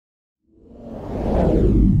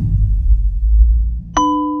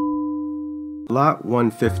Lot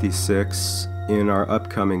 156 in our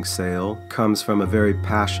upcoming sale comes from a very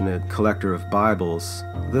passionate collector of Bibles.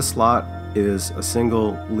 This lot is a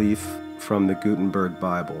single leaf from the Gutenberg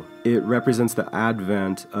Bible. It represents the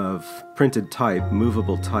advent of printed type,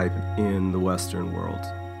 movable type in the Western world.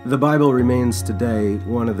 The Bible remains today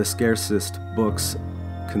one of the scarcest books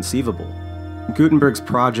conceivable. Gutenberg's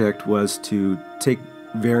project was to take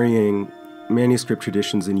varying manuscript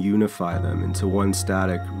traditions and unify them into one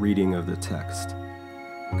static reading of the text.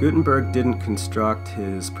 Gutenberg didn't construct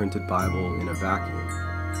his printed Bible in a vacuum.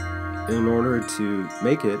 In order to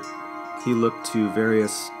make it, he looked to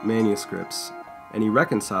various manuscripts and he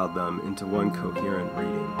reconciled them into one coherent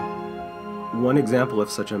reading. One example of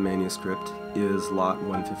such a manuscript is Lot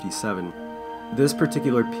 157. This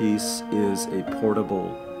particular piece is a portable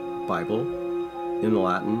Bible in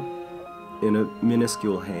Latin in a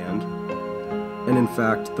minuscule hand. And in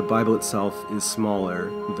fact, the Bible itself is smaller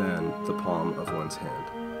than the palm of one's hand.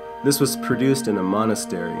 This was produced in a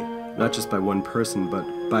monastery, not just by one person, but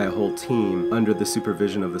by a whole team under the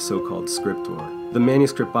supervision of the so-called scriptor. The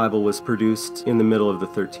manuscript Bible was produced in the middle of the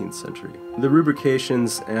 13th century. The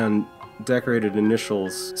rubrications and decorated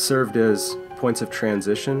initials served as points of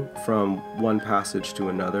transition from one passage to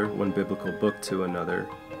another, one biblical book to another.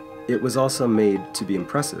 It was also made to be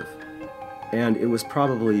impressive. And it was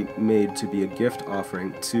probably made to be a gift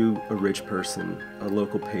offering to a rich person, a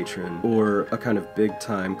local patron, or a kind of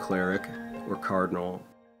big-time cleric or cardinal